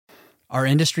Our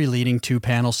industry-leading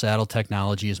 2-panel saddle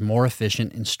technology is more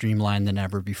efficient and streamlined than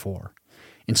ever before.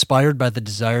 Inspired by the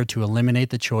desire to eliminate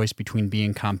the choice between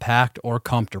being compact or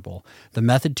comfortable, the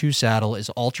Method 2 saddle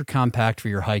is ultra-compact for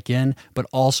your hike in, but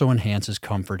also enhances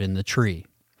comfort in the tree.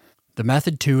 The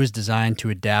Method 2 is designed to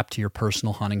adapt to your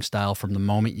personal hunting style from the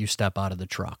moment you step out of the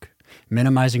truck,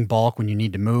 minimizing bulk when you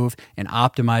need to move and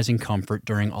optimizing comfort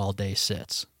during all-day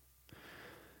sits.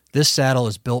 This saddle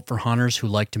is built for hunters who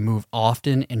like to move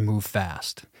often and move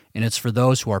fast, and it's for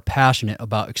those who are passionate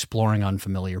about exploring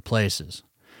unfamiliar places.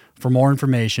 For more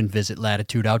information, visit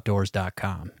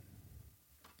latitudeoutdoors.com.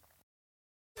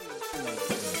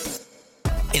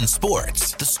 In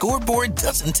sports, the scoreboard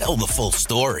doesn't tell the full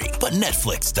story, but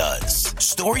Netflix does.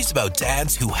 Stories about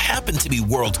dads who happen to be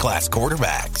world-class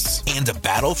quarterbacks and a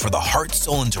battle for the heart,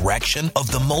 soul, and direction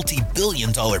of the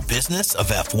multi-billion-dollar business of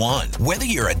F1. Whether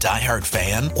you're a diehard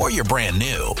fan or you're brand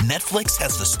new, Netflix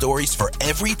has the stories for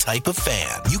every type of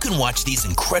fan. You can watch these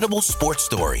incredible sports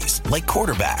stories like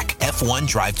Quarterback, F1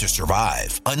 Drive to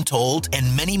Survive, Untold,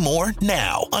 and many more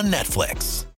now on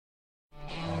Netflix.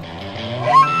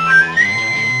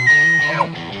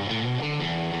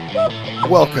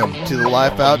 Welcome to the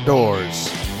Life Outdoors,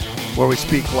 where we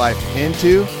speak life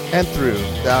into and through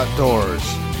the outdoors.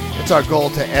 It's our goal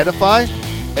to edify,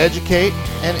 educate,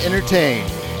 and entertain.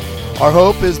 Our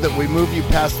hope is that we move you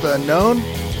past the unknown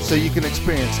so you can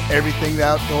experience everything the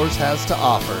outdoors has to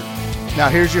offer. Now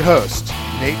here's your host,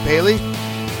 Nate Bailey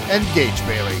and Gage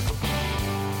Bailey.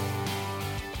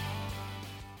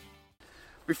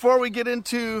 Before we get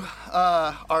into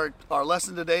our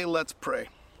lesson today, let's pray.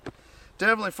 Dear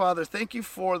Heavenly Father, thank you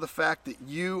for the fact that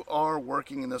you are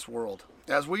working in this world.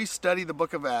 As we study the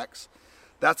book of Acts,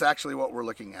 that's actually what we're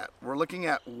looking at. We're looking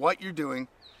at what you're doing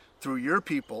through your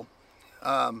people,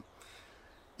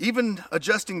 even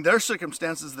adjusting their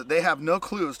circumstances that they have no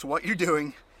clue as to what you're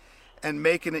doing and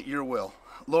making it your will.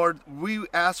 Lord, we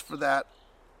ask for that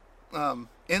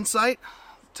insight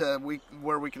to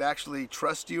where we could actually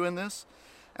trust you in this.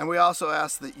 And we also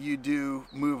ask that you do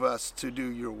move us to do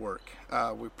your work.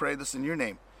 We pray this in your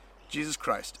name, Jesus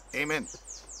Christ. Amen.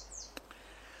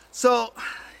 So,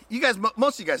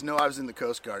 most of you guys know I was in the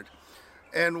Coast Guard.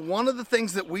 And one of the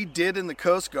things that we did in the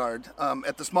Coast Guard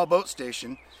at the small boat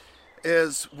station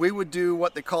is we would do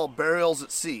what they call burials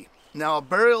at sea. Now, a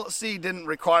burial at sea didn't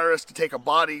require us to take a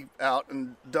body out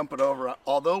and dump it over,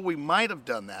 although we might have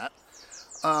done that.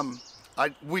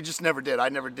 We just never did. I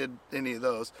never did any of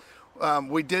those.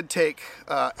 We did take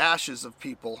ashes of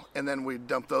people and then we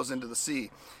dumped those into the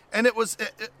sea. And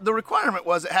the requirement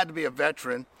was it had to be a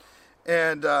veteran,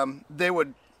 and they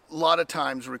would a lot of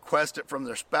times request it from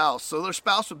their spouse, so their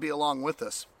spouse would be along with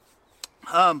us.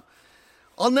 I'll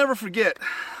never forget.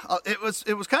 It was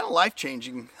kind of life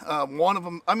changing. One of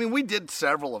them. I mean, we did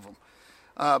several of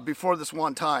them before this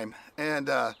one time, and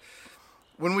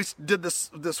when we did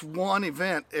this one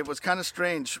event, it was kind of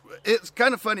strange. It's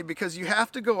kind of funny because you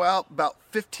have to go out about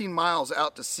 15 miles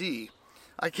out to sea.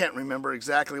 I can't remember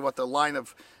exactly what the line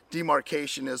of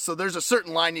demarcation is. So there's a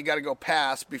certain line you got to go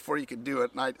past before you can do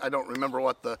it. And I don't remember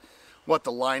what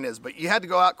the line is, but you had to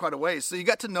go out quite a ways. So you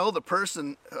got to know the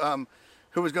person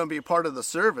who was going to be a part of the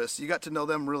service. You got to know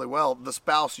them really well, the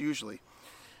spouse usually.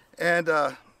 And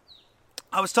I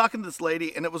was talking to this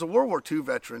lady, and it was a World War II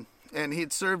veteran. And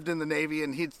he'd served in the Navy,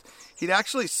 and he'd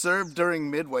actually served during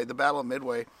Midway, the Battle of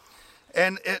Midway.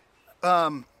 And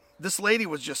this lady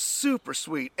was just super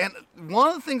sweet. And one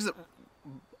of the things that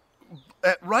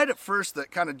right at first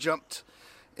that kind of jumped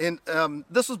in,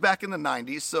 this was back in the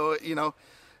 90s, so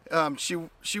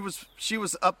she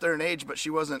was up there in age, but she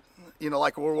wasn't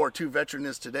like a World War II veteran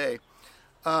is today.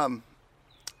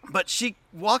 But she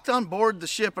walked on board the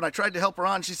ship, and I tried to help her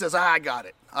on. She says, I got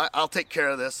it. I'll take care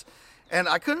of this. And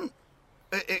I couldn't.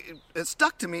 It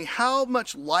stuck to me how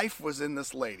much life was in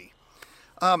this lady.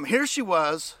 Here she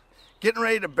was, getting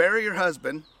ready to bury her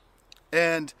husband,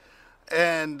 and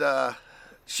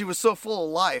she was so full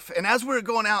of life. And as we were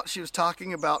going out, she was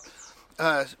talking about,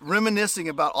 reminiscing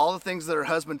about all the things that her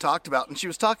husband talked about. And she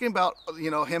was talking about,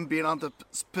 him being on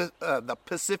the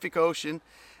Pacific Ocean,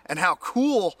 and how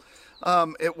cool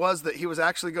it was that he was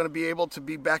actually going to be able to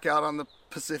be back out on the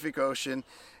Pacific Ocean,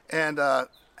 and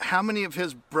how many of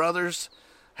his brothers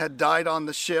had died on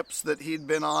the ships that he'd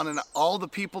been on, and all the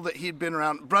people that he'd been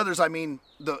around. Brothers, I mean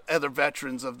the other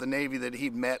veterans of the Navy that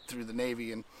he'd met through the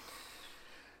Navy. And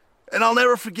I'll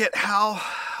never forget how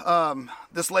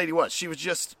this lady was. She was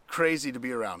just crazy to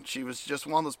be around. She was just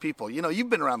one of those people. You've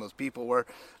been around those people where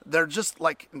they're just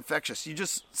like infectious. You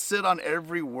just sit on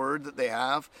every word that they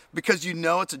have because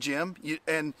it's a gym.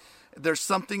 And there's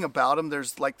something about them.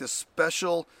 There's like this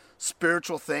special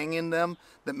spiritual thing in them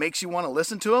that makes you want to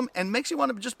listen to them and makes you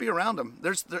want to just be around them.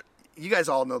 You guys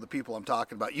all know the people I'm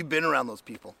talking about. You've been around those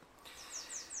people.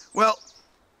 Well,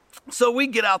 so we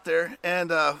get out there,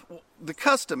 and the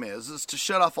custom is to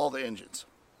shut off all the engines.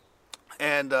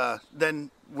 And then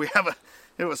we have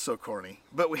it was so corny,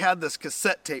 but we had this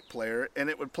cassette tape player, and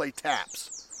it would play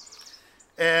taps.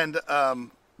 And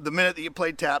the minute that you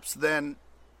played taps, then,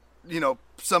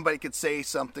 somebody could say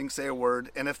something, say a word.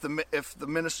 And if the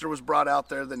minister was brought out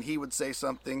there, then he would say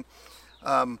something.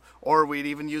 Or we'd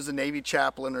even use a Navy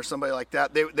chaplain or somebody like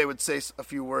that. They would say a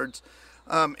few words.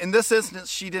 In this instance,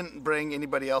 she didn't bring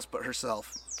anybody else but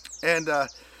herself. And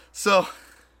so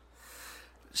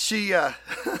she,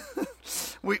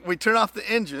 we turn off the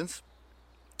engines.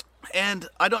 And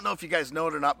I don't know if you guys know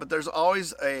it or not, but there's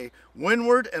always a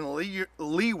windward and a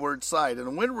leeward side. And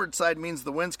a windward side means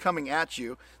the wind's coming at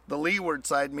you. The leeward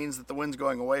side means that the wind's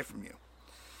going away from you.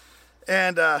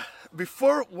 And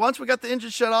once we got the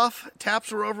engine shut off,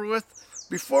 taps were over with,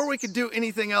 before we could do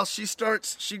anything else, she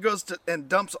goes to and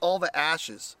dumps all the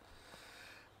ashes.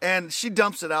 And she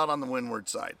dumps it out on the windward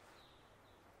side.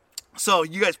 So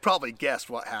you guys probably guessed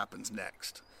what happens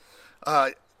next.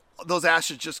 Those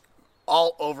ashes just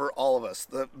all over all of us,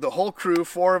 the whole crew,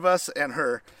 4 of us and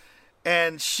her.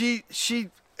 And she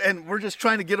and we're just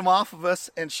trying to get them off of us.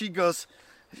 And she just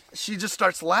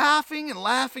starts laughing and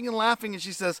laughing and laughing. And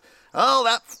she says,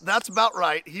 "Oh, that's about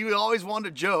right. He always wanted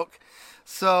to joke."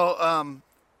 So,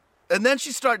 and then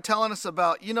she started telling us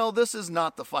about, this is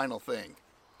not the final thing.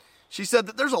 She said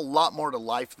that there's a lot more to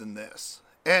life than this.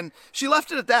 And she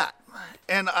left it at that.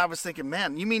 And I was thinking,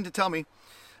 man, you mean to tell me,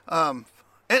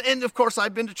 and of course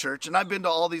I've been to church and I've been to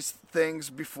all these things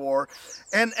before,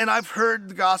 and I've heard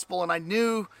the gospel and I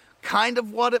knew kind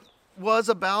of what it was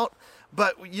about.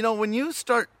 But, when you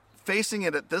start facing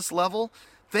it at this level,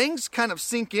 things kind of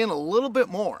sink in a little bit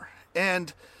more.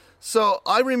 And so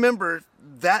I remember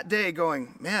that day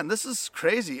going, man, this is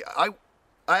crazy. I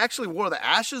actually wore the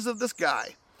ashes of this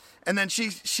guy. And then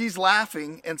she's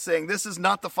laughing and saying, this is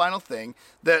not the final thing.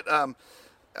 That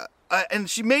and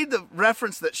she made the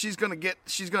reference that she's going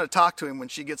to talk to him when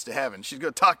she gets to heaven. She's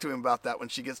going to talk to him about that when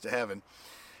she gets to heaven.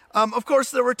 Of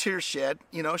course, there were tears shed.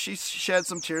 She shed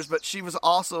some tears, but she was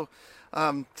also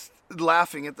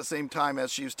laughing at the same time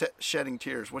as she was shedding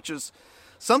tears, which is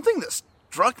something that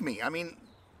struck me. I mean,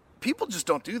 people just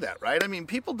don't do that, right? I mean,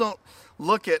 people don't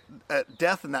look at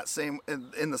death in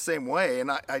the same way.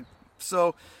 And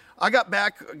so I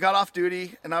got off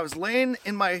duty, and I was laying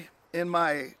in my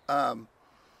bed,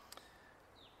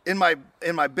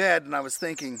 and I was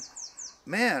thinking,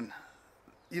 man,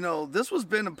 this has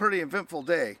been a pretty eventful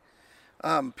day.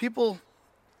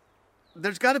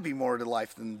 There's got to be more to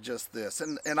life than just this.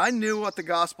 And I knew what the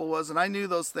gospel was, and I knew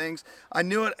those things. I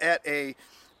knew it at a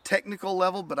technical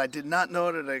level, but I did not know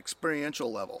it at an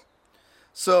experiential level.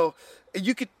 So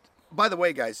by the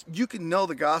way, guys, you can know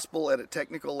the gospel at a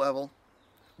technical level,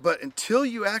 but until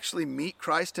you actually meet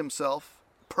Christ himself,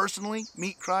 personally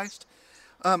meet Christ,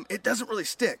 it doesn't really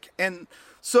stick. And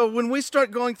so when we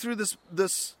start going through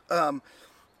these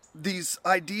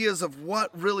ideas of what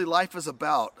really life is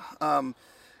about,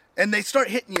 and they start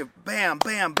hitting you, bam,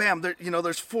 bam, bam.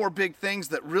 There's 4 big things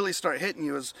that really start hitting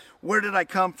you: is where did I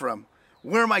come from?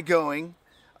 Where am I going?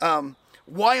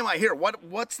 Why am I here?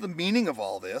 What's the meaning of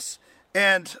all this?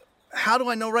 And how do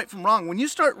I know right from wrong? When you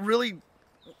start really,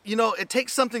 it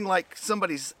takes something like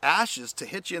somebody's ashes to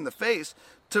hit you in the face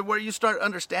to where you start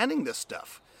understanding this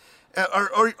stuff.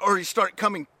 Or you start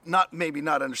coming, maybe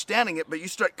not understanding it, but you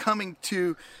start coming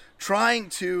to trying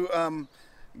to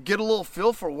get a little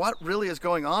feel for what really is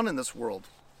going on in this world.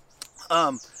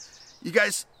 You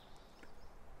guys,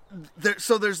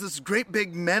 so there's this great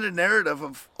big meta narrative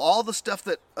of all the stuff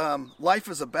that life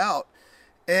is about,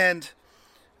 and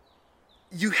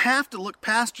you have to look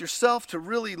past yourself to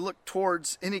really look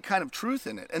towards any kind of truth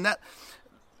in it. And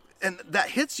that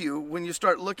hits you when you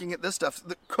start looking at this stuff.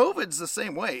 COVID's the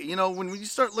same way. When you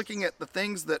start looking at the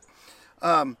things that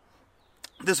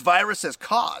this virus has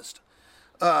caused,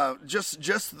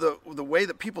 just the way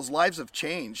that people's lives have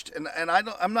changed. And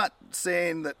I'm not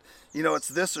saying that it's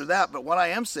this or that, but what I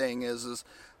am saying is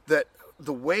that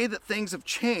the way that things have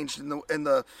changed and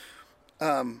the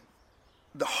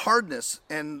hardness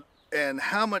and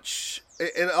how much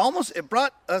it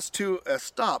brought us to a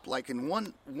stop. Like in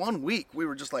one week, we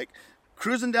were just like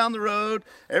cruising down the road.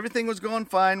 Everything was going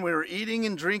fine. We were eating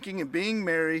and drinking and being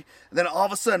merry. And then all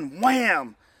of a sudden,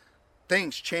 wham,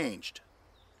 things changed.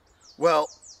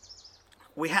 Well,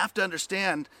 we have to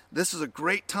understand this is a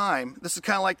great time. This is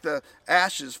kind of like the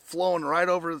ashes flowing right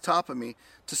over the top of me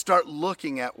to start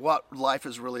looking at what life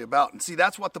is really about. And see,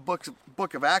 that's what the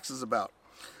book of Acts is about.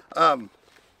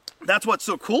 That's what's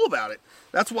so cool about it.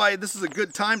 That's why this is a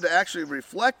good time to actually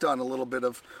reflect on a little bit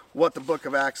of what the book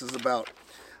of Acts is about.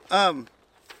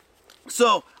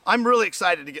 So I'm really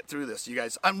excited to get through this, you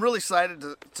guys. I'm really excited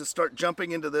to start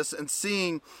jumping into this and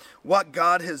seeing what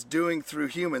God is doing through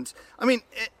humans. I mean,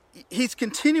 he's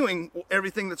continuing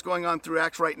everything that's going on through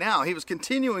Acts right now. He was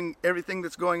continuing everything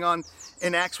that's going on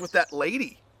in Acts with that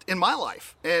lady in my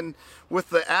life and with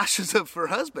the ashes of her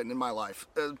husband in my life.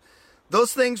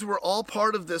 Those things were all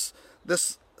part of this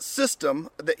system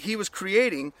that he was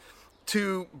creating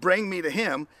to bring me to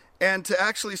him and to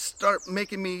actually start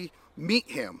making me meet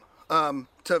him,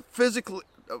 to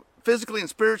physically and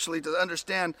spiritually to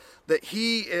understand that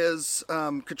he is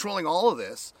controlling all of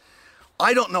this.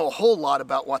 I don't know a whole lot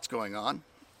about what's going on.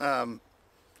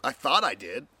 I thought I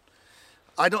did.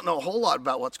 I don't know a whole lot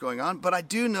about what's going on, but I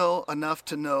do know enough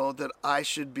to know that I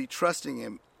should be trusting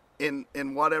him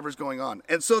in whatever's going on.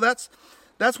 And so that's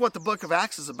what the book of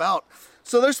Acts is about.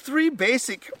 So there's three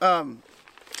basic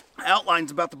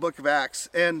outlines about the book of Acts.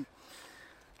 And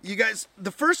you guys,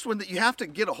 the first one that you have to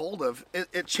get a hold of,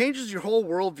 it changes your whole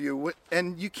worldview.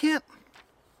 And you can't,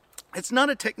 it's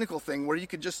not a technical thing where you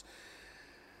could just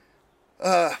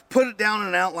put it down in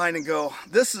an outline and go,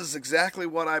 this is exactly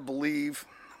what I believe,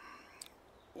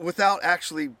 without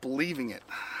actually believing it.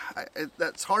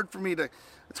 It's hard for me to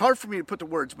put to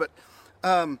words, but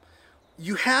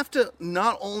you have to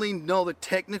not only know the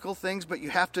technical things, but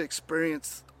you have to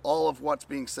experience all of what's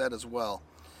being said as well.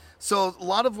 So a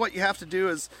lot of what you have to do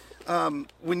is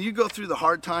when you go through the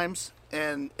hard times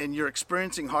and you're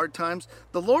experiencing hard times,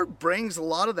 the Lord brings a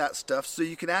lot of that stuff so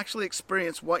you can actually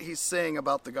experience what he's saying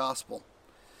about the gospel.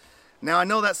 Now, I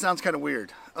know that sounds kind of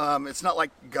weird. It's not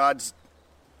like God's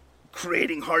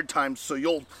creating hard times so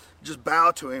you'll just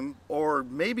bow to him, or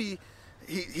maybe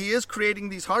he is creating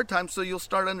these hard times so you'll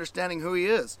start understanding who he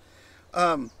is.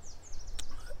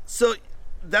 So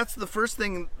that's the first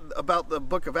thing about the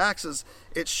book of Acts, is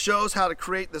it shows how to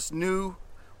create this new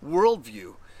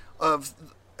worldview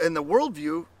and the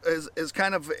worldview is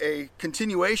kind of a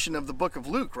continuation of the book of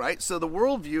Luke, right? So the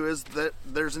worldview is that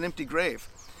there's an empty grave.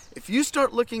 If you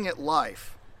start looking at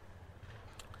life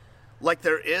like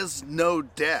there is no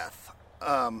death,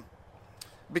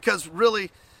 because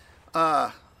really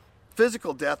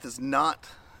physical death is not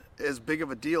as big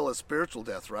of a deal as spiritual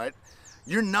death, right?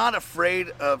 You're not afraid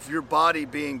of your body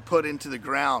being put into the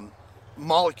ground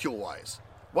molecule-wise.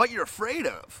 What you're afraid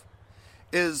of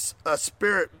is a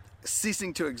spirit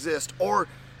ceasing to exist, or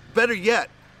better yet,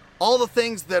 all the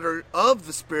things that are of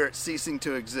the spirit ceasing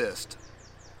to exist.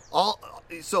 Love,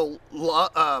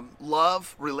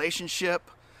 relationship,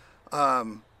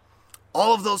 all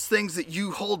of those things that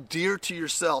you hold dear to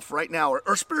yourself right now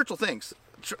are spiritual things.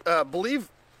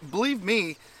 Believe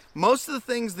me, most of the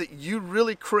things that you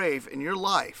really crave in your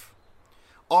life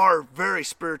are very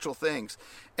spiritual things.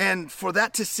 And for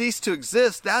that to cease to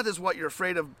exist, that is what you're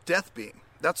afraid of death being.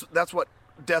 That's what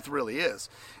death really is.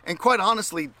 And quite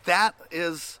honestly, that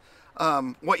is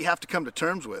what you have to come to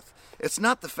terms with. It's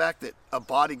not the fact that a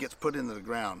body gets put into the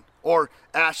ground or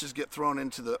ashes get thrown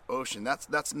into the ocean.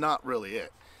 That's not really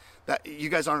it. That you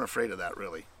guys aren't afraid of that,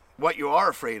 really. What you are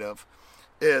afraid of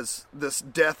is this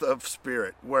death of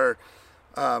spirit, where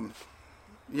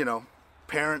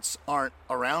parents aren't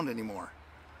around anymore.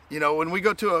 When we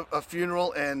go to a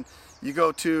funeral and you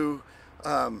go to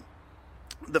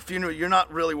the funeral, you're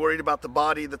not really worried about the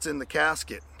body that's in the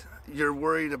casket. You're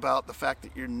worried about the fact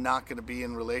that you're not going to be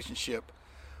in relationship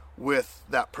with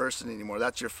that person anymore.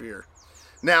 That's your fear.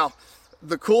 Now,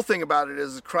 the cool thing about it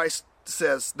is Christ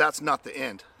says that's not the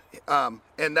end.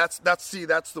 And that's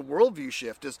the worldview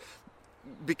shift, is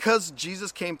because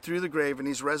Jesus came through the grave and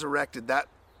he's resurrected, that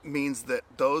means that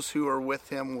those who are with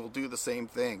him will do the same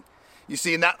thing. You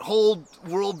see, in that whole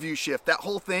worldview shift, that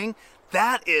whole thing,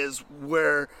 that is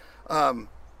where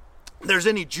there's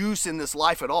any juice in this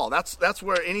life at all. That's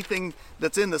where anything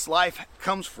that's in this life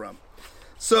comes from.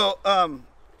 So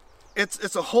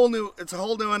it's a whole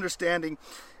new understanding,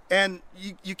 and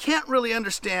you can't really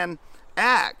understand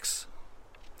Acts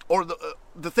or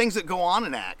the things that go on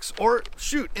in Acts, or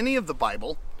any of the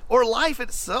Bible or life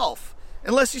itself,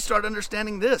 unless you start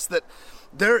understanding this, that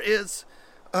there is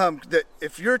that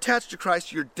if you're attached to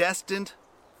Christ, you're destined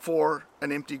for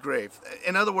an empty grave.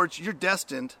 In other words, you're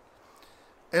destined.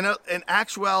 In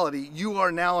actuality, you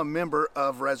are now a member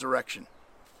of resurrection.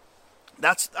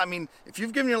 If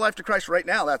you've given your life to Christ right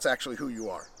now, that's actually who you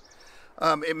are.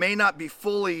 It may not be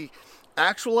fully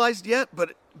actualized yet,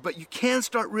 but you can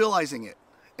start realizing it.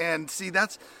 And see,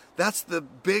 that's the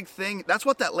big thing. That's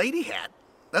what that lady had.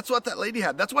 That's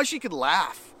why she could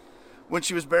laugh when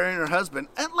she was burying her husband,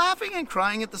 and laughing and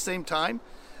crying at the same time.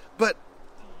 But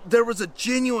there was a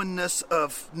genuineness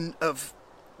of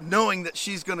knowing that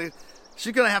she's gonna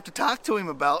have to talk to him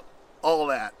about all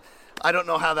that. I don't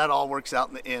know how that all works out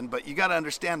in the end, but you got to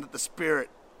understand that the spirit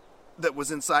that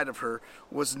was inside of her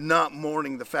was not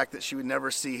mourning the fact that she would never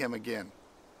see him again.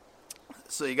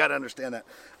 So you got to understand that.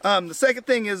 The second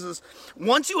thing is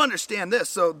once you understand this,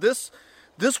 so this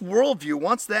worldview,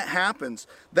 once that happens,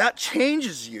 that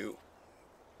changes you.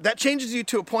 That changes you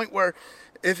to a point where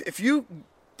if you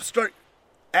start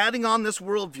adding on this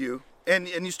worldview and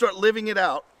you start living it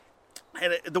out,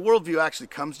 and the worldview actually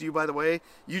comes to you, by the way,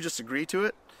 you just agree to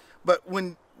it. But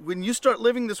when you start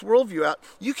living this worldview out,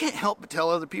 you can't help but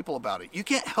tell other people about it. You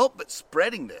can't help but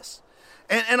spreading this.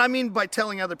 And I mean by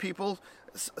telling other people,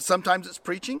 sometimes it's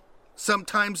preaching,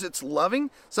 sometimes it's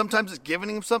loving, sometimes it's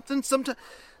giving them something. Sometimes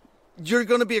you're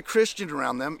going to be a Christian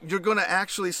around them. You're going to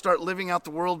actually start living out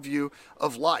the worldview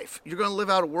of life. You're going to live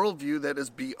out a worldview that is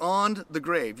beyond the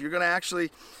grave. You're going to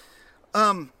actually,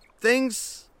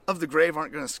 things of the grave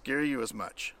aren't going to scare you as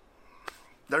much.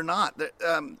 They're not.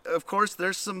 Of course,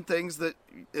 there's some things that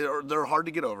they're hard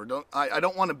to get over. I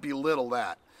don't want to belittle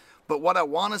that. But what I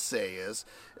want to say is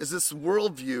this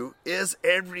worldview is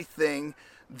everything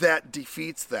that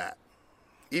defeats that.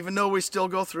 Even though we still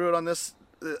go through it on this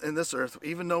in this earth,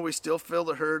 even though we still feel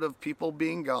the hurt of people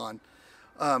being gone,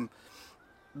 the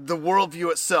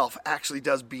worldview itself actually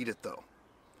does beat it, though.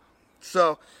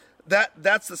 So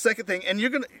that's the second thing.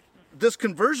 And this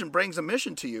conversion brings a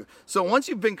mission to you. So once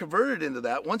you've been converted into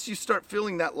that, once you start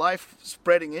feeling that life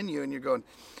spreading in you, and you're going,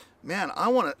 man, I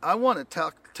want to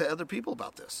talk to other people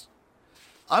about this.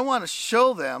 I want to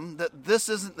show them that this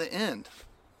isn't the end.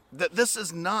 That this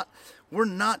is not, we're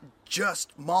not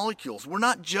just molecules. We're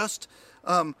not just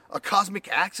a cosmic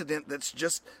accident that's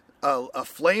just a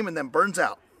flame and then burns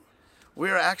out. We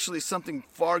are actually something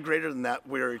far greater than that.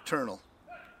 We are eternal.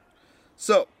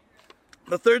 So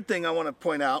the third thing I want to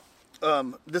point out,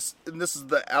 this is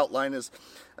the outline, is,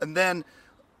 and then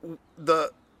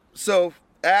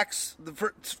Acts, the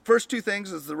first two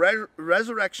things is the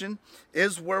resurrection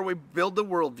is where we build the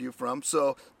worldview from.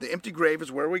 So the empty grave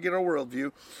is where we get our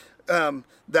worldview.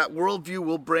 That worldview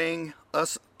will bring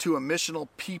us to a missional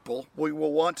people. We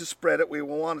will want to spread it. We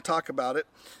will want to talk about it.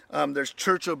 There's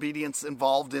church obedience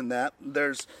involved in that.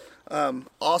 There's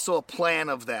also a plan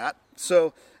of that.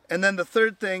 So, and then the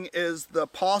third thing is the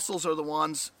apostles are the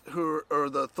ones who are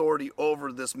the authority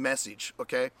over this message,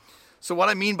 okay? So what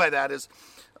I mean by that is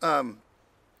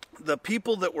the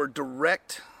people that were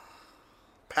direct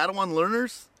Padawan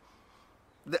learners,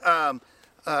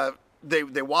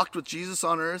 they walked with Jesus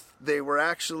on earth. They were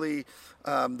actually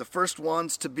the first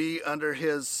ones to be under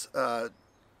his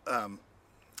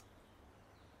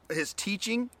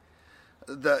teaching,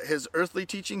 his earthly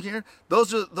teaching here.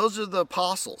 Those are the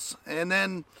apostles. And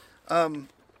then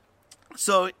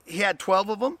so he had 12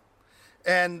 of them,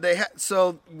 and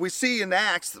so we see in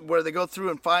Acts where they go through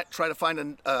and try to find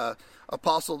an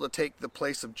apostle to take the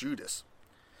place of Judas.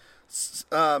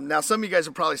 Now some of you guys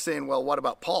are probably saying, well, what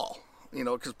about Paul? You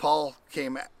know, because Paul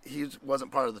he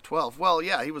wasn't part of the 12. Well,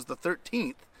 yeah, he was the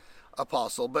 13th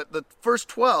apostle, but the first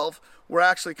 12 were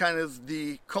actually kind of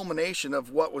the culmination of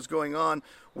what was going on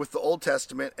with the Old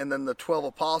Testament, and then the 12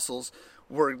 apostles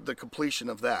were the completion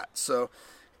of that. So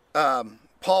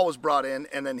Paul was brought in,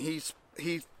 and then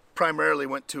he primarily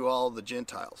went to all the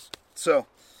Gentiles. So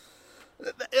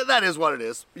that is what it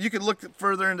is. You can look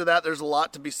further into that. There's a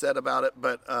lot to be said about it,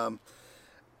 but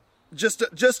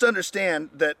just understand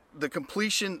that the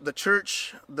completion, the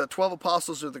church, the 12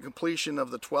 apostles are the completion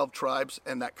of the 12 tribes,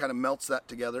 and that kind of melts that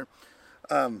together.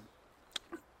 And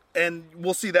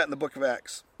we'll see that in the book of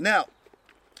Acts. Now,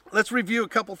 let's review a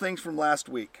couple things from last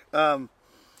week.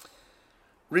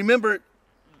 Remember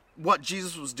what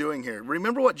Jesus was doing here.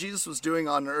 Remember what Jesus was doing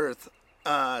on earth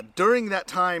during that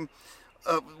time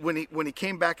when he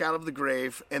came back out of the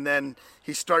grave, and then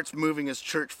he starts moving his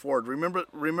church forward.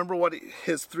 Remember what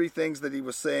his three things that he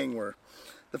was saying were.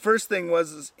 The first thing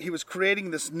was he was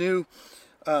creating this new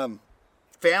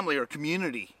family or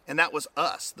community, and that was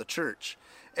us, the church.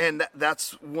 And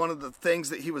that's one of the things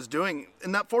that he was doing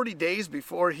in that 40 days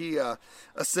before he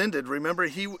ascended. Remember,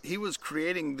 he was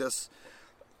creating this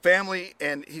family,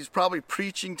 and he's probably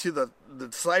preaching to the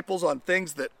disciples on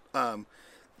things that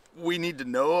we need to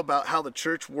know about how the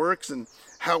church works and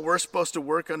how we're supposed to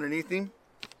work underneath him.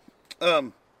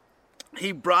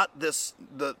 He brought this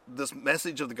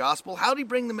message of the gospel. How did he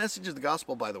bring the message of the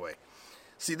gospel, by the way?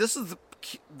 See, this is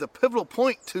the pivotal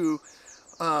point to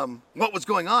what was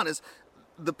going on is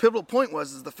the pivotal point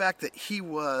was the fact that he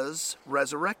was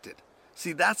resurrected.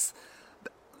 See, that's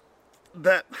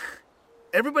that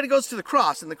everybody goes to the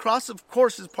cross, and the cross, of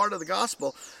course, is part of the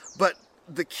gospel, but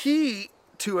the key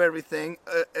to everything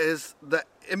is the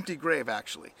empty grave.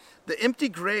 Actually, the empty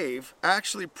grave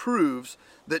actually proves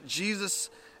that Jesus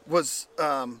was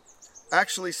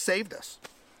actually saved us.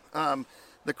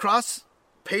 The cross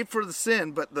paid for the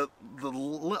sin, but the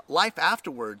life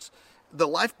afterwards, the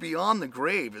life beyond the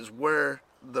grave, is where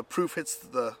the proof hits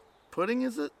the pudding,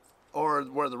 is it? Or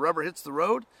where the rubber hits the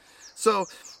road? So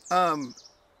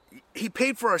he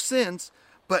paid for our sins,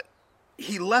 but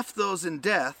he left those in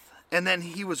death, and then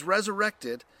he was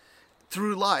resurrected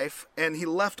through life, and he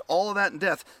left all of that in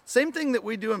death. Same thing that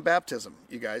we do in baptism,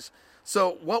 you guys.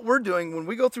 So what we're doing when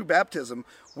we go through baptism,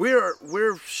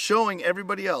 we're showing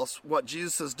everybody else what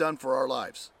Jesus has done for our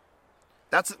lives.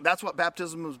 That's what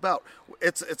baptism is about.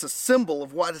 It's a symbol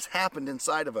of what has happened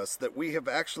inside of us, that we have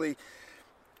actually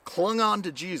clung on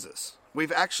to Jesus.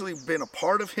 We've actually been a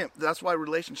part of him. That's why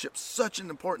relationship's such an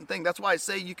important thing. That's why I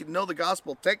say you can know the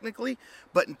gospel technically,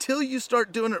 but until you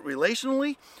start doing it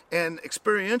relationally and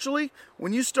experientially,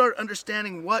 when you start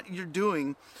understanding what you're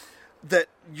doing, that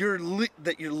you're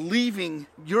leaving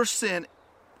your sin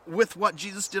with what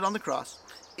Jesus did on the cross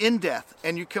in death,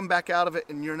 and you come back out of it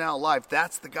and you're now alive.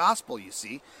 That's the gospel, you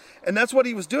see. And that's what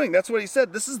he was doing. That's what he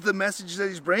said. This is the message that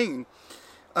he's bringing.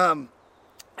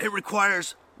 It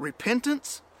requires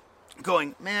repentance,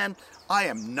 going, man, I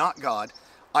am not God.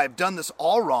 I've done this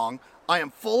all wrong. I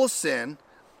am full of sin.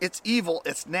 It's evil.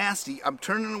 It's nasty. I'm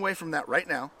turning away from that right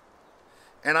now,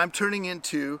 and I'm turning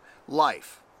into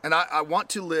life. And I want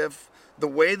to live the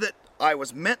way that I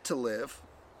was meant to live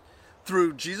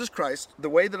through Jesus Christ, the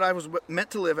way that I was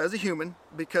meant to live as a human,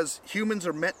 because humans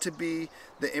are meant to be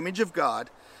the image of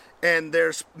God, and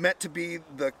there's meant to be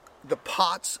the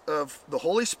pots of the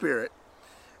Holy Spirit,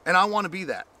 and I want to be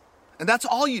that. And that's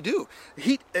all you do.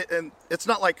 And it's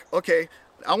not like, okay,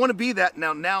 I want to be that,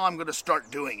 now I'm going to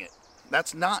start doing it.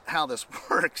 That's not how this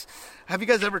works. Have you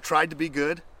guys ever tried to be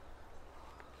good?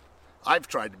 I've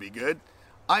tried to be good.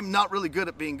 I'm not really good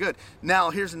at being good. Now,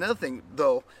 here's another thing,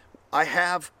 though. I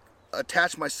have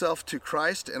attached myself to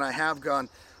Christ, and I have gone,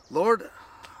 Lord,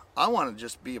 I want to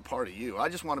just be a part of you. I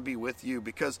just want to be with you,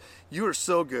 because you are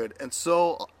so good. And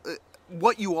so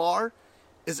what you are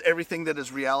is everything that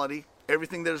is reality,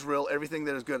 everything that is real, everything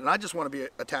that is good. And I just want to be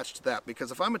attached to that,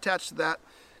 because if I'm attached to that,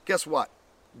 guess what?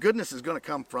 Goodness is going to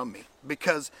come from me,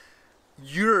 because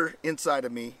you're inside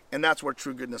of me, and that's where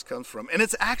true goodness comes from. And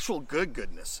it's actual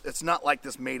goodness. It's not like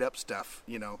this made up stuff,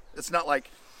 you know. It's not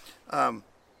like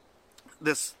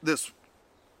this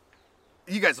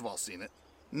you guys have all seen it,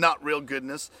 not real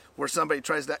goodness, where somebody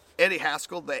tries to Eddie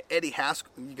Haskell,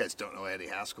 you guys don't know Eddie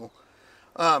Haskell.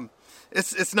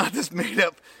 It's not this made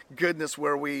up goodness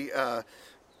where we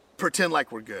pretend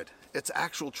like we're good. It's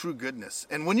actual true goodness.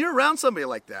 And when you're around somebody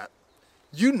like that,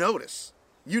 you notice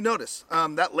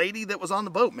that lady that was on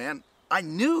the boat, man, I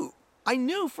knew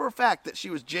for a fact that she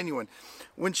was genuine.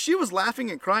 When she was laughing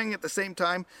and crying at the same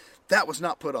time, that was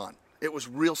not put on. It was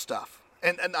real stuff.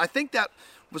 And I think that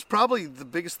was probably the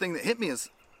biggest thing that hit me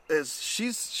is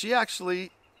she's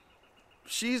actually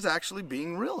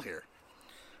being real here.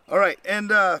 All right,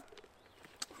 and the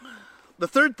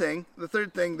third thing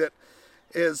that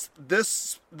is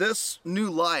this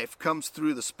new life comes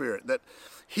through the Spirit, that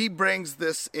he brings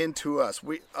this into us.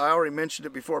 I already mentioned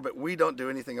it before, but we don't do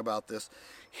anything about this.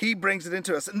 He brings it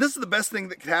into us, and this is the best thing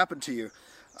that could happen to you.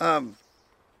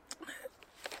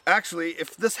 Actually,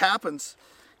 if this happens,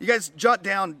 you guys jot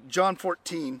down John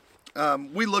 14.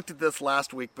 We looked at this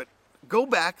last week, but go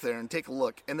back there and take a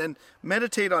look, and then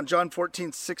meditate on John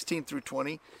 14, 16 through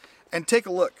 20, and take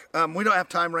a look. We don't have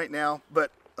time right now,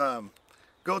 but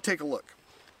go take a look.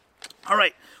 All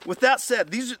right. With that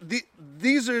said, this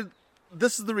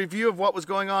is the review of what was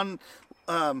going on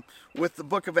with the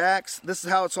book of Acts. This is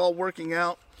how it's all working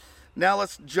out. Now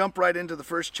let's jump right into the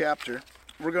first chapter.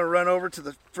 We're going to run over to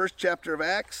the first chapter of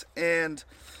Acts, and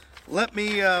let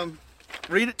me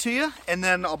read it to you, and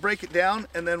then I'll break it down,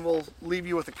 and then we'll leave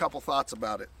you with a couple thoughts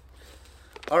about it.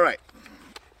 All right.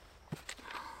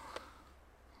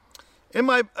 In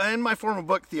my former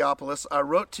book, Theophilus, I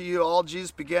wrote to you all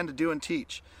Jesus began to do and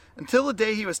teach, until the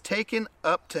day he was taken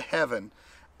up to heaven,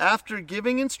 after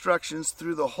giving instructions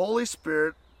through the Holy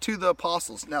Spirit to the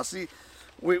apostles. Now, see,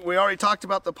 we already talked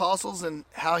about the apostles and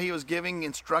how he was giving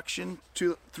instruction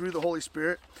through the Holy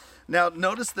Spirit. Now,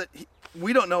 notice that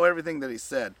we don't know everything that he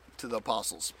said to the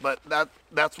apostles, but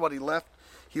that's what he left.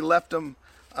 He left them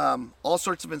all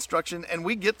sorts of instruction, and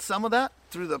we get some of that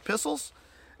through the epistles.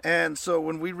 And so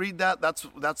when we read that,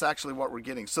 that's actually what we're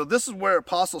getting. So this is where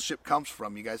apostleship comes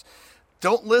from, you guys.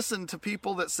 Don't listen to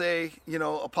people that say,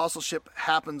 apostleship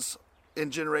happens in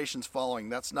generations following.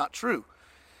 That's not true.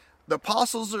 The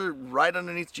apostles are right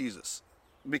underneath Jesus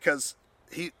because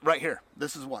right here,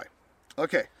 this is why.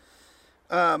 Okay.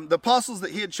 The apostles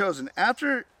that he had chosen,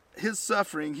 after his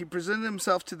suffering, he presented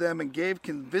himself to them and gave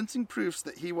convincing proofs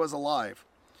that he was alive.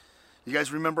 You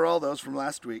guys remember all those from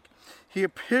last week. He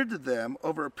appeared to them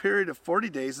over a period of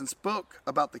 40 days and spoke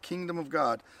about the kingdom of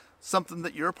God, something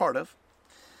that you're a part of.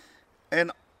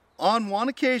 And on one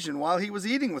occasion, while he was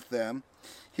eating with them,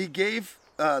 he gave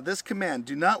this command: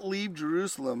 do not leave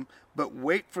Jerusalem, but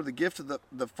wait for the gift that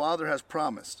the Father has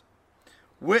promised,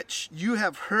 which you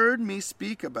have heard me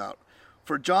speak about.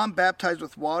 For John baptized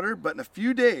with water, but in a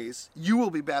few days you will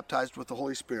be baptized with the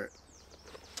Holy Spirit.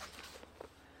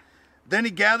 Then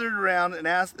they gathered around and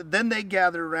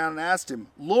asked him,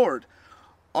 Lord,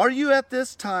 are you at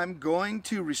this time going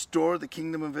to restore the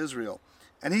kingdom of Israel?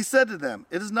 And he said to them,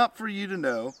 it is not for you to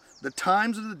know the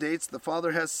times or the dates the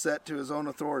Father has set to his own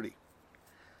authority.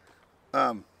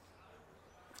 By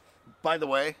the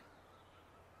way,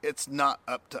 it's not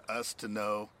up to us to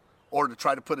know or to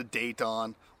try to put a date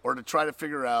on or to try to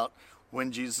figure out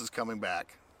when Jesus is coming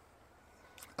back.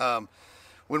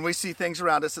 When we see things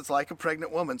around us, it's like a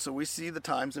pregnant woman. So we see the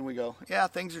times and we go, yeah,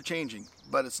 things are changing,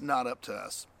 but it's not up to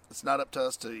us. It's not up to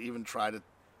us to even try to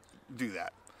do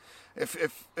that.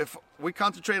 If we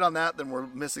concentrate on that, then we're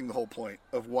missing the whole point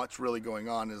of what's really going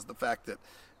on, is the fact that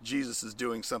Jesus is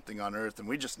doing something on earth and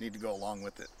we just need to go along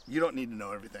with it. You don't need to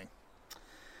know everything.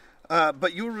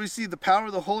 But you will receive the power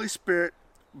of the Holy Spirit,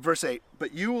 verse 8,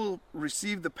 but you will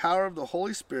receive the power of the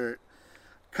Holy Spirit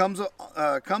comes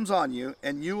on you,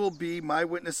 and you will be my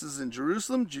witnesses in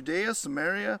Jerusalem, Judea,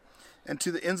 Samaria, and to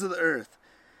the ends of the earth.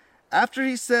 After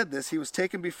he said this, he was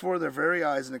taken before their very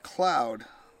eyes, and a cloud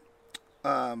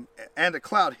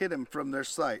hid him from their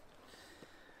sight.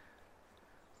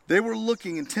 They were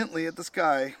looking intently at the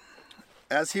sky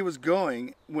as he was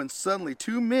going, when suddenly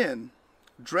 2 men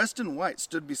dressed in white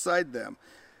stood beside them.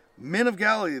 Men of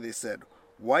Galilee, they said,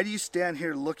 why do you stand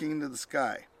here looking into the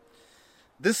sky?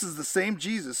 This is the same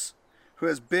Jesus who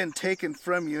has been taken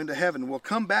from you into heaven, will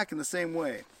come back in the same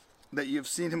way that you have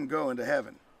seen him go into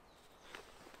heaven.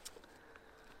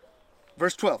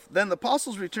 Verse 12, then the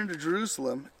apostles returned to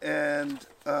Jerusalem, and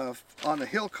on a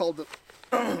hill called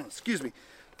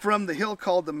from the hill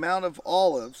called the Mount of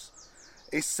Olives,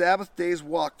 a Sabbath day's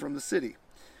walk from the city.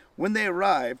 When they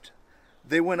arrived,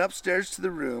 they went upstairs to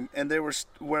the room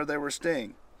where they were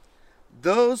staying.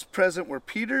 Those present were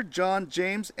Peter, John,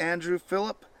 James, Andrew,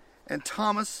 Philip, and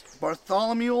Thomas,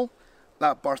 Bartholomew,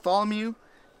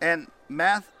 and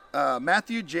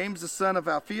Matthew, James the son of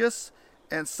Alphaeus,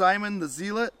 and Simon the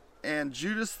Zealot, and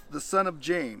Judas the son of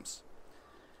James.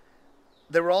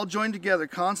 They were all joined together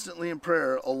constantly in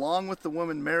prayer, along with the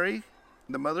woman Mary,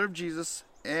 the mother of Jesus,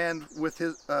 and with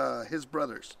his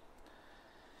brothers.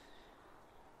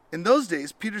 In those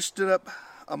days, Peter stood up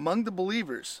among the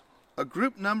believers, a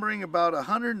group numbering about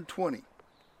 120,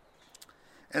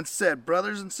 and said,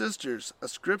 brothers and sisters, the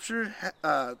scripture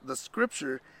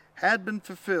had been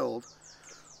fulfilled,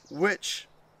 which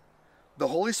the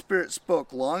Holy Spirit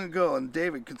spoke long ago in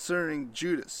David concerning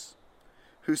Judas,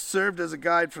 who served as a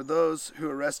guide for those who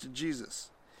arrested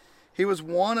Jesus. He was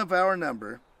one of our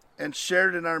number and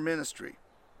shared in our ministry.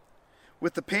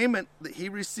 With the payment that he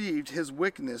received his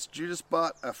wickedness, Judas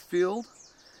bought a field.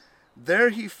 There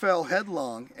he fell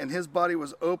headlong, and his body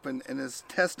was opened, and his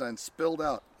intestines spilled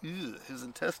out. His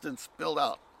intestines spilled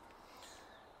out.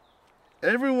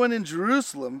 Everyone in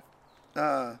Jerusalem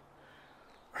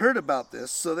heard about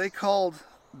this, so they called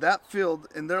that field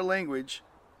in their language,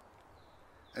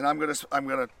 and I'm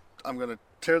gonna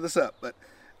tear this up, but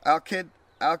Aklemda,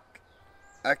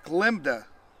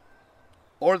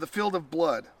 or the field of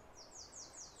blood.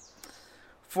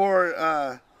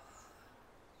 For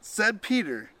said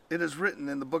Peter, it is written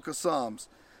in the book of Psalms,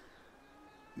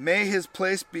 may his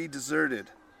place be deserted.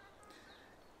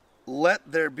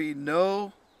 Let there be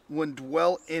no one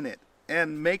dwell in it,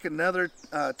 and make another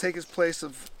take his place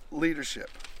of leadership.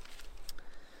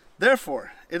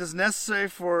 Therefore, it is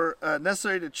necessary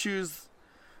to choose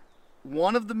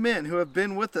one of the men who have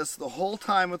been with us the whole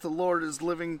time that the Lord is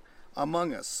living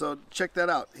among us. So check that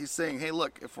out. He's saying, hey,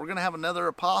 look, if we're going to have another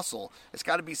apostle, it's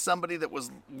got to be somebody that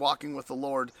was walking with the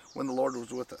Lord when the Lord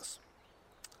was with us.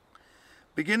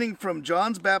 Beginning from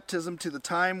John's baptism to the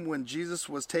time when Jesus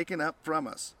was taken up from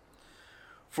us.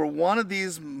 For one of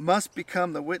these must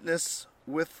become the witness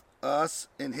with us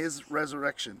in his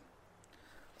resurrection.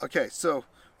 Okay, so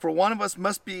for one of us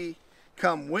must be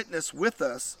come witness with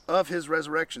us of his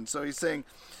resurrection. So he's saying,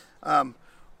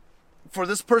 for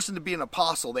this person to be an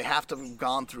apostle, they have to have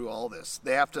gone through all this.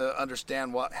 They have to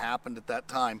understand what happened at that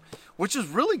time, which is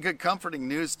really good, comforting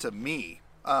news to me.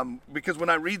 Because when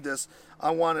I read this,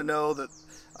 I want to know that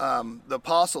the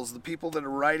apostles, the people that are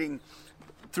writing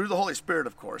through the Holy Spirit,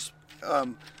 of course,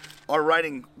 are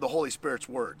writing the Holy Spirit's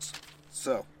words.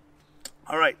 So,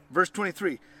 all right, verse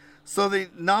 23. So they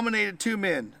nominated 2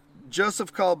 men,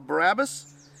 Joseph called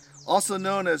Barabbas, also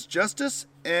known as Justus,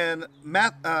 and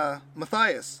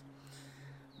Matthias.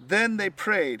 Then they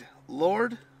prayed,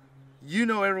 Lord, you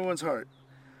know everyone's heart.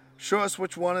 Show us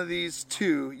which one of these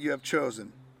 2 you have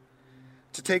chosen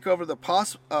to take over the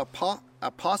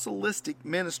apostolic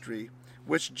ministry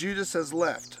which Judas has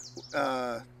left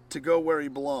to go where he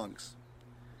belongs.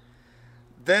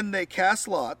 Then they cast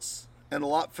lots, and a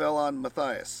lot fell on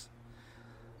Matthias.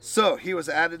 So he was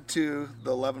added to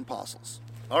the 11 apostles.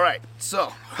 All right,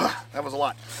 so that was a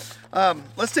lot.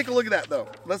 Let's take a look at that, though.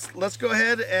 Let's go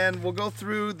ahead and we'll go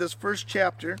through this first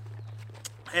chapter,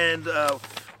 and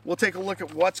we'll take a look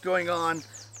at what's going on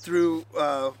through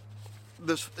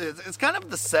this. It's kind of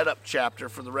the setup chapter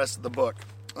for the rest of the book.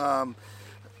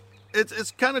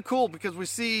 It's kind of cool because we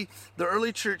see the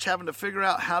early church having to figure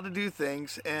out how to do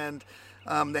things, and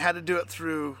they had to do it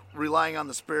through relying on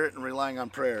the Spirit and relying on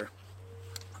prayer.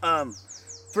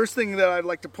 First thing that I'd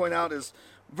like to point out is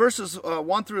verses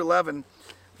 1 through 11.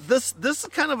 This is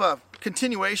kind of a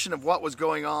continuation of what was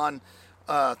going on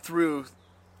through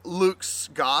Luke's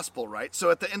gospel, right? So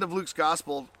at the end of Luke's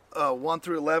gospel, 1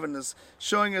 through 11 is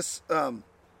showing us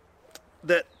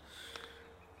that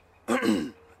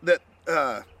that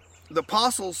the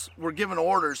apostles were given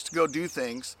orders to go do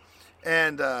things,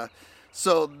 and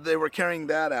so they were carrying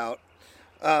that out.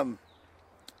 And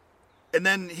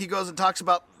then he goes and talks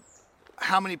about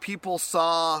how many people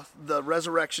saw the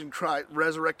resurrected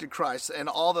Christ and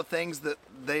all the things that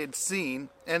they had seen.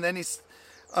 And then he's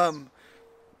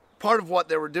part of what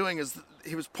they were doing is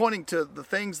he was pointing to the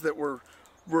things that were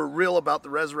real about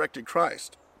the resurrected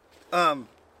Christ,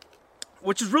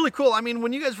 which is really cool. I mean,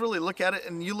 when you guys really look at it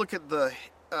and you look at the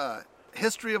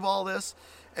history of all this,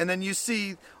 and then you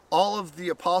see all of the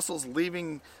apostles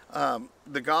leaving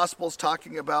the Gospels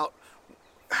talking about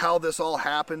how this all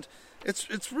happened.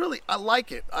 It's really, I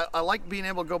like it. I like being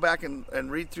able to go back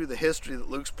and read through the history that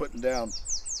Luke's putting down.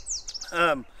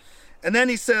 And then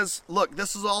he says, look,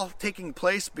 this is all taking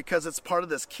place because it's part of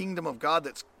this kingdom of God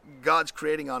that's God's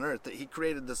creating on earth, that he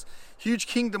created this huge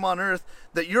kingdom on earth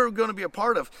that you're going to be a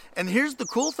part of. And here's the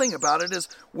cool thing about it is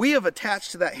we have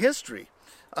attached to that history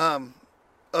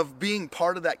of being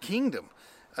part of that kingdom.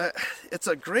 It's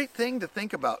a great thing to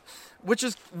think about, which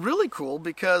is really cool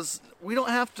because we don't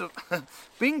have to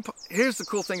here's the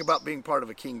cool thing about being part of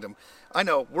a kingdom. I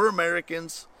know we're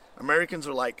Americans. Americans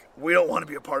are like, we don't want to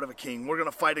be a part of a king. We're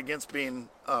going to fight against being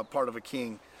part of a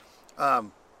king.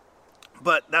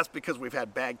 But that's because we've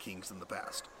had bad kings in the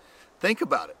past. Think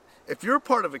about it. If you're a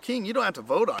part of a king, you don't have to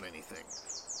vote on anything.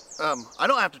 I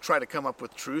don't have to try to come up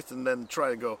with truth and then try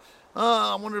to go,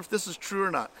 I wonder if this is true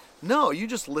or not. No, you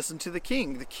just listen to the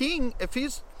king. The king,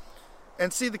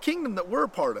 and see the kingdom that we're a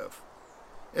part of.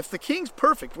 If the king's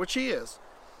perfect, which he is,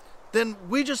 then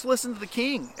we just listen to the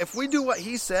king. If we do what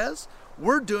he says,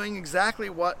 we're doing exactly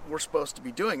what we're supposed to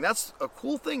be doing. That's a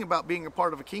cool thing about being a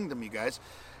part of a kingdom, you guys.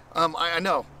 I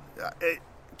know.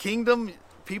 Kingdom,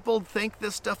 people think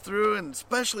this stuff through, and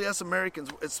especially us Americans,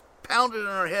 it's pounded in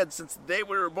our heads since the day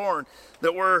we were born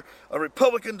that we're a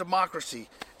Republican democracy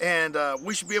and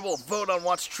we should be able to vote on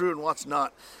what's true and what's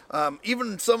not.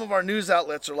 Even some of our news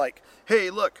outlets are like, hey,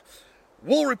 look,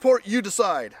 we'll report, you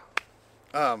decide.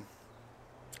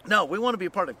 No, we want to be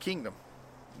a part of kingdom.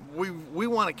 We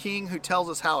want a king who tells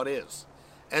us how it is.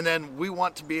 And then we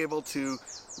want to be able to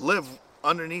live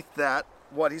underneath that,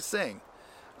 what he's saying.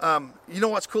 You know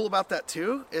what's cool about that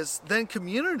too is then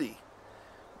community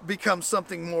becomes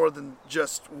something more than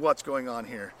just what's going on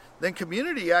here. Then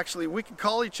community, actually, we can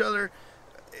call each other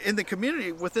in the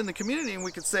community, within the community, and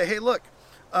we could say, hey, look,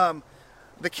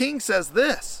 the king says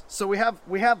this. So we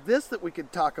have this that we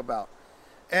could talk about.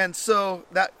 And so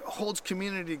that holds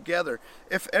community together.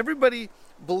 If everybody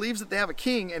believes that they have a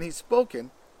king and he's spoken,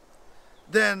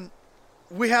 then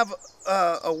we have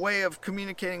a way of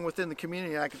communicating within the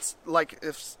community. I could, like,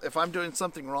 if I'm doing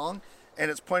something wrong and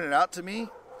it's pointed out to me,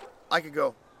 I could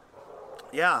go,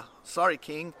 yeah, sorry,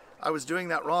 king, I was doing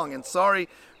that wrong. And sorry,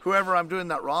 whoever I'm doing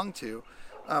that wrong to,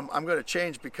 I'm going to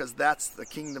change because that's the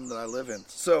kingdom that I live in.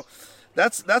 So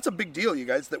that's a big deal, you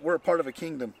guys, that we're a part of a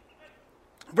kingdom.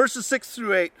 Verses 6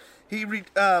 through 8,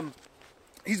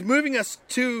 he's moving us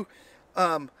to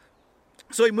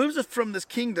So he moves us from this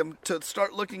kingdom to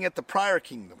start looking at the prior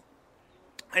kingdom.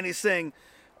 And he's saying,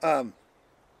 look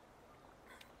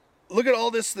at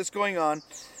all this that's going on.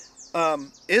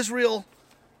 Israel,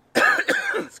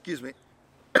 excuse me,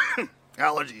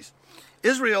 allergies.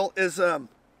 Israel is going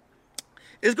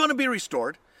to be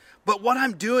restored. But what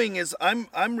I'm doing is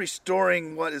I'm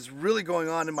restoring what is really going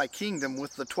on in my kingdom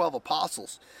with the 12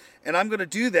 apostles. And I'm going to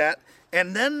do that.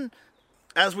 And then,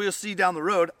 as we'll see down the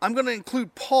road, I'm going to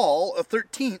include Paul, a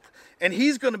 13th, and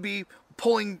he's going to be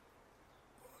pulling,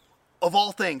 of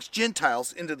all things,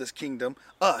 Gentiles into this kingdom,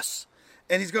 us.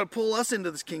 And he's going to pull us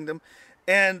into this kingdom.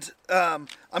 And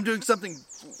I'm doing something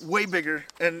way bigger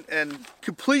and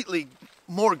completely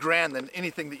more grand than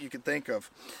anything that you could think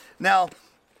of. Now,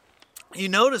 you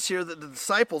notice here that the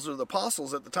disciples or the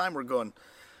apostles at the time were going,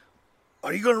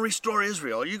 are you going to restore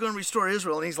Israel? Are you going to restore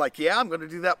Israel? And he's like, yeah, I'm going to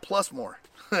do that plus more.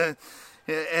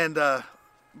 And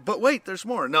but wait, there's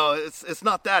more. No, it's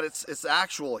not that. It's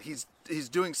actual. He's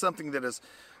doing something that is,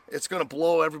 it's going to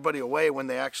blow everybody away when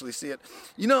they actually see it.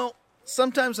 You know,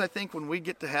 sometimes I think when we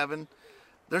get to heaven,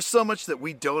 there's so much that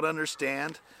we don't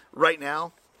understand right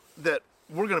now that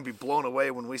we're going to be blown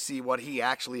away when we see what he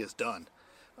actually has done.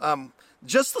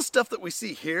 Just the stuff that we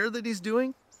see here that he's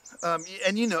doing.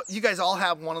 And you know, you guys all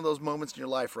have one of those moments in your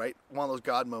life, right? One of those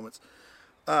God moments.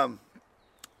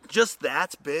 Just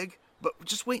that's big, but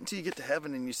just wait until you get to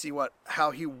heaven and you see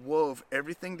how he wove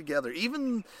everything together.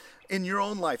 Even in your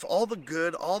own life, all the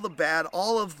good, all the bad,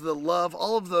 all of the love,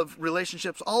 all of the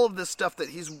relationships, all of this stuff that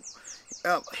he's,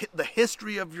 the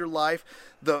history of your life,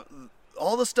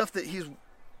 all the stuff that he's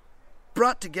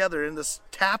brought together in this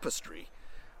tapestry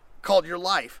called your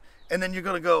life. And then you're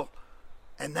going to go,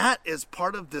 and that is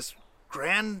part of this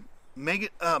grand,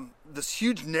 this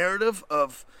huge narrative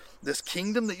of this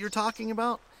kingdom that you're talking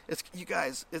about. It's, you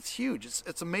guys, it's huge.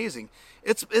 It's amazing.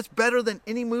 It's better than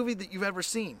any movie that you've ever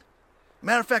seen.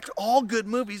 Matter of fact, all good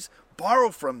movies borrow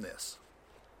from this.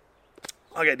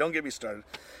 Okay, don't get me started.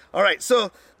 All right,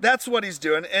 so that's what he's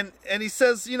doing, and he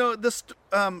says, you know, this.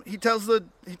 He tells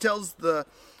the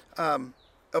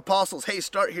apostles, hey,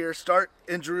 start here, start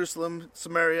in Jerusalem,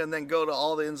 Samaria, and then go to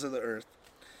all the ends of the earth.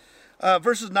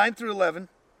 Verses 9 through 11,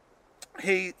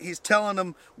 he's telling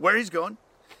them where he's going.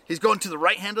 He's going to the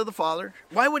right hand of the Father.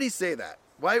 Why would he say that?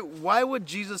 Why would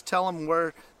Jesus tell him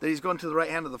that he's going to the right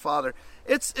hand of the Father?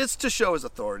 It's to show his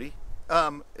authority.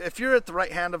 If you're at the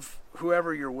right hand of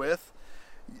whoever you're with,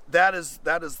 that is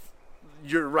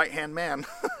your right hand man.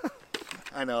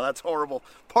 I know, that's horrible.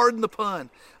 Pardon the pun.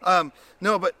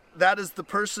 No, but that is the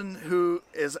person who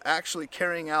is actually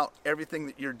carrying out everything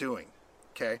that you're doing.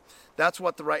 Okay? That's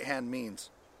what the right hand means.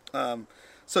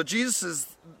 So Jesus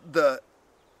is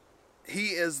he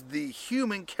is the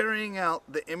human carrying out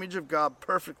the image of God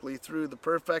perfectly through the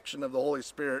perfection of the Holy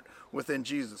Spirit within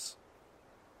Jesus.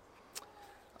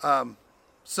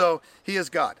 So he is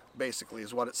God, basically,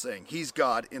 is what it's saying. He's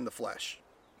God in the flesh.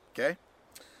 Okay?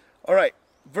 All right.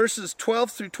 Verses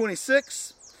 12 through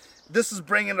 26, this is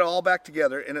bringing it all back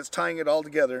together, and it's tying it all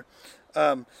together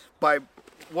by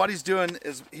what he's doing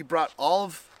is he brought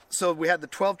so we had the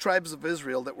 12 tribes of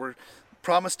Israel that were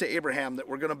promised to Abraham that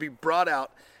were going to be brought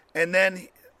out, and then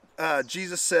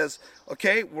Jesus says,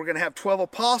 okay, we're going to have 12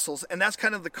 apostles, and that's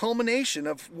kind of the culmination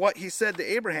of what he said to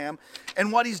Abraham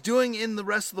and what he's doing in the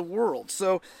rest of the world.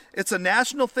 So it's a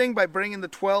national thing by bringing the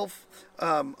 12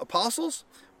 apostles,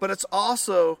 but it's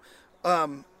also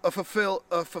a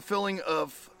fulfilling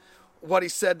of what he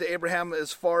said to Abraham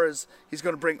as far as he's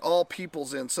going to bring all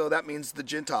peoples in. So that means the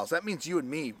Gentiles. That means you and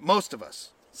me, most of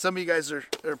us. Some of you guys are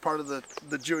part of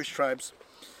the Jewish tribes.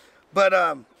 But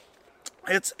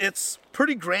it's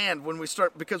pretty grand when we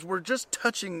start, because we're just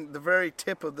touching the very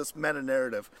tip of this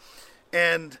meta-narrative.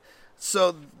 And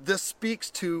so this speaks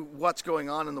to what's going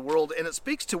on in the world, and it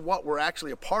speaks to what we're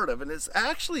actually a part of, and it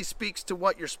actually speaks to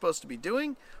what you're supposed to be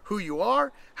doing, who you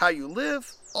are, how you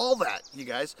live, all that, you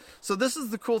guys. So this is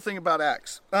the cool thing about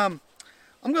Acts. I'm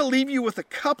going to leave you with a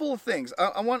couple of things.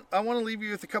 I want to leave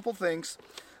you with a couple of things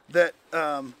that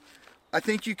I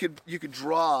think you could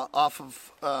draw off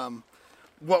of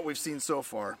what we've seen so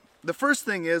far. The first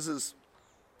thing is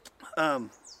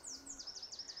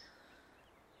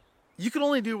you can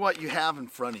only do what you have in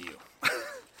front of you.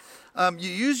 You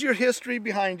use your history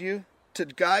behind you to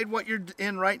guide what you're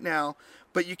in right now,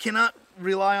 but you cannot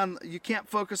you can't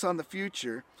focus on the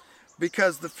future,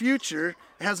 because the future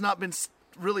has not been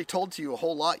really told to you a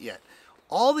whole lot yet.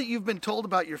 All that you've been told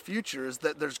about your future is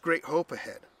that there's great hope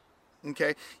ahead.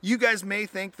 Okay, you guys may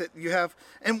think that you have,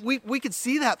 and we could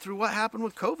see that through what happened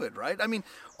with COVID, right? I mean,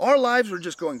 our lives were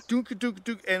just going dook,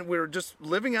 and we were just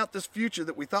living out this future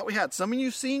that we thought we had. Some of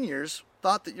you seniors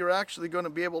thought that you're actually going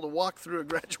to be able to walk through a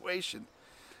graduation.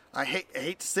 I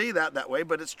hate to say that way,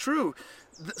 but it's true.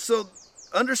 So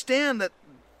understand that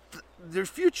your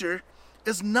future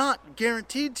is not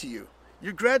guaranteed to you.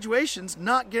 Your graduation's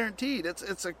not guaranteed.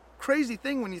 It's a crazy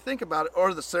thing when you think about it,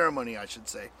 or the ceremony, I should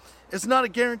say. It's not a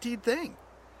guaranteed thing.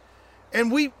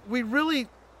 And we really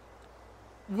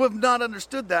would have not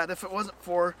understood that if it wasn't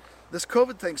for this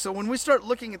COVID thing. So when we start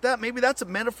looking at that, maybe that's a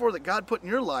metaphor that God put in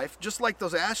your life, just like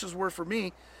those ashes were for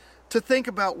me, to think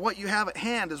about what you have at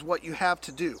hand is what you have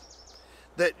to do.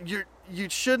 That you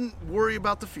shouldn't worry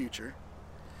about the future,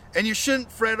 and you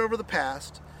shouldn't fret over the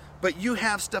past, but you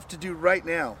have stuff to do right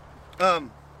now.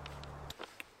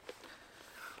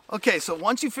 Okay, so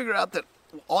once you figure out that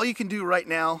all you can do right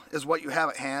now is what you have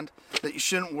at hand, that you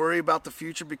shouldn't worry about the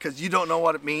future because you don't know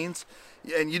what it means,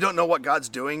 and you don't know what God's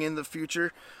doing in the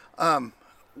future,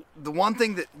 the one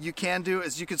thing that you can do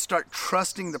is you can start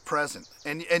trusting the present,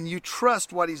 and you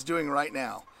trust what He's doing right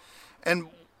now.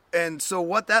 And so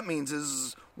what that means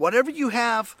is whatever you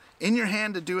have in your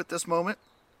hand to do at this moment,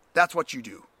 that's what you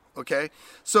do. Okay?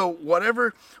 So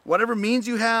whatever means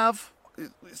you have,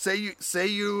 say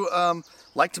you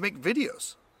like to make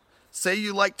videos, say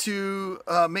you like to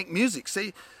make music,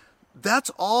 say that's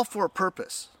all for a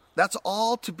purpose. That's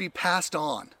all to be passed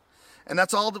on. And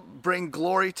that's all to bring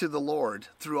glory to the Lord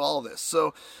through all this.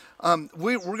 So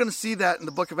we're going to see that in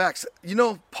the book of Acts. You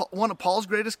know, one of Paul's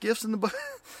greatest gifts in the book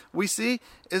we see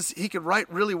is he could write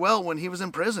really well when he was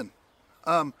in prison.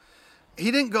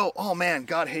 He didn't go, oh man,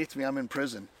 God hates me, I'm in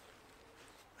prison.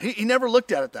 He never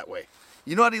looked at it that way.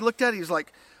 You know what he looked at? He was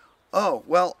like, oh,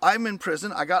 well, I'm in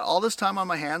prison. I got all this time on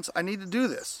my hands. I need to do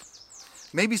this.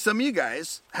 Maybe some of you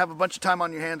guys have a bunch of time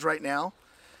on your hands right now,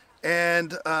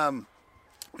 and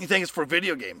you think it's for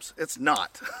video games. It's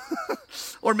not.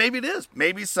 Or maybe it is.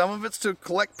 Maybe some of it's to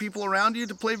collect people around you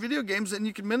to play video games, and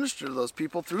you can minister to those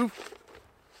people through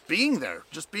being there,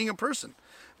 just being a person.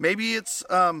 Maybe it's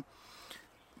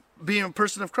being a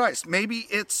person of Christ. Maybe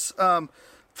it's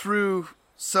through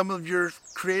some of your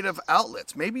creative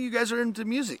outlets. Maybe you guys are into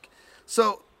music.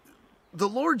 So the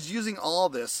Lord's using all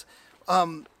this.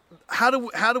 How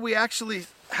do we actually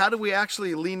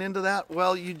lean into that?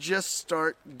 Well, you just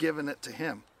start giving it to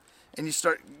Him, and you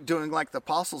start doing like the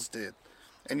apostles did.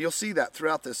 And you'll see that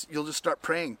throughout this. You'll just start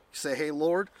praying. You say, hey,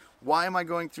 Lord, why am I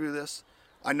going through this?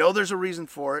 I know there's a reason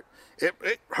for it.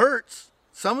 It hurts.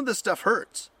 Some of this stuff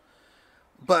hurts.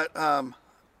 But the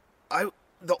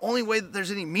only way that there's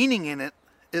any meaning in it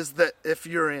is that if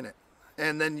you're in it.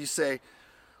 And then you say,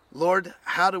 Lord,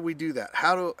 how do we do that?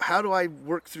 How do I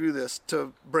work through this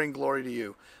to bring glory to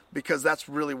you? Because that's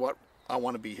really what I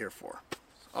want to be here for.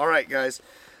 All right, guys.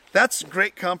 That's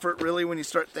great comfort, really, when you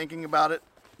start thinking about it.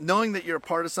 Knowing that you're a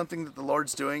part of something that the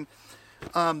Lord's doing.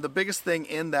 The biggest thing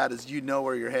in that is you know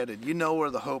where you're headed. You know where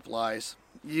the hope lies.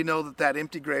 You know that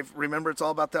empty grave, remember, it's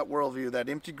all about that worldview. That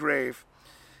empty grave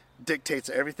dictates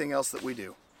everything else that we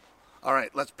do. All right,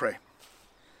 let's pray.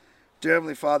 Dear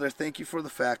Heavenly Father, thank you for the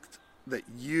fact that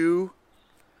you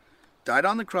died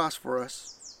on the cross for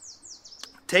us,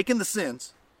 taking the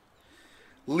sins,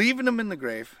 leaving them in the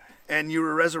grave, and you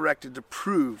were resurrected to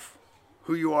prove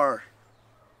who you are.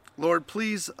 Lord,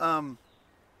 please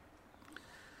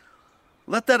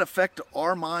let that affect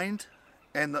our mind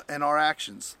and our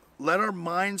actions. Let our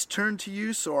minds turn to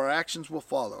you so our actions will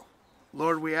follow.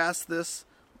 Lord, we ask this,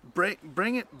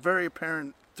 bring it very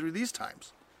apparent through these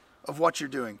times of what you're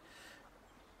doing.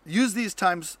 Use these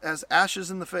times as ashes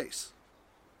in the face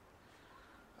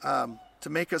to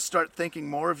make us start thinking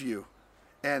more of you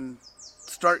and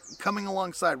start coming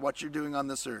alongside what you're doing on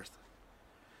this earth.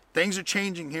 Things are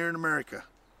changing here in America,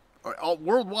 or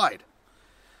worldwide.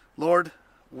 Lord,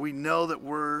 we know that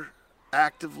we're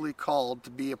actively called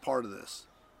to be a part of this.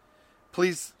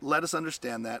 Please let us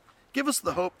understand that. Give us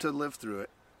the hope to live through it.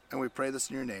 And we pray this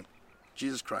in your name,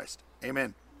 Jesus Christ.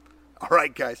 Amen. All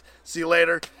right, guys. See you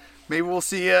later. Maybe we'll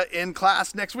see you in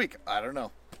class next week. I don't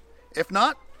know. If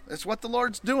not, it's what the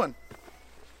Lord's doing.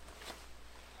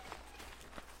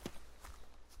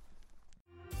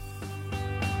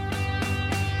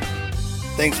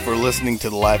 Thanks for listening to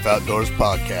the Life Outdoorz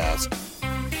podcast.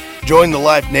 Join the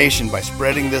Life Nation by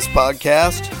spreading this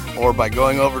podcast, or by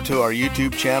going over to our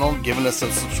YouTube channel, giving us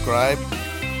a subscribe,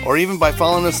 or even by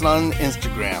following us on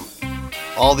Instagram.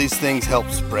 All these things help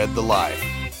spread the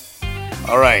life.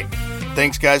 All right.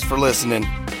 Thanks, guys, for listening.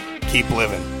 Keep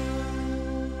living.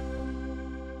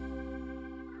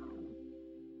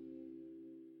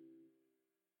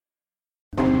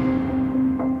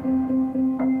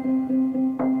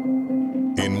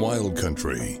 In Wild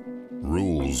Country,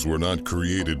 rules were not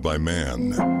created by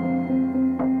man.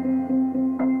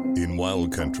 In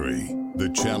Wild Country, the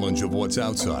challenge of what's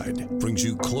outside brings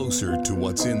you closer to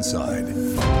what's inside.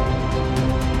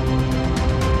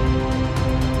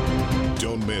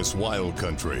 Don't miss Wild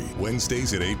Country,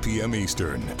 Wednesdays at 8 p.m.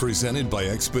 Eastern, presented by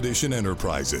Expedition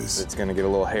Enterprises. It's going to get a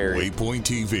little hairy. Waypoint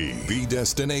TV, the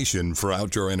destination for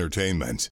outdoor entertainment.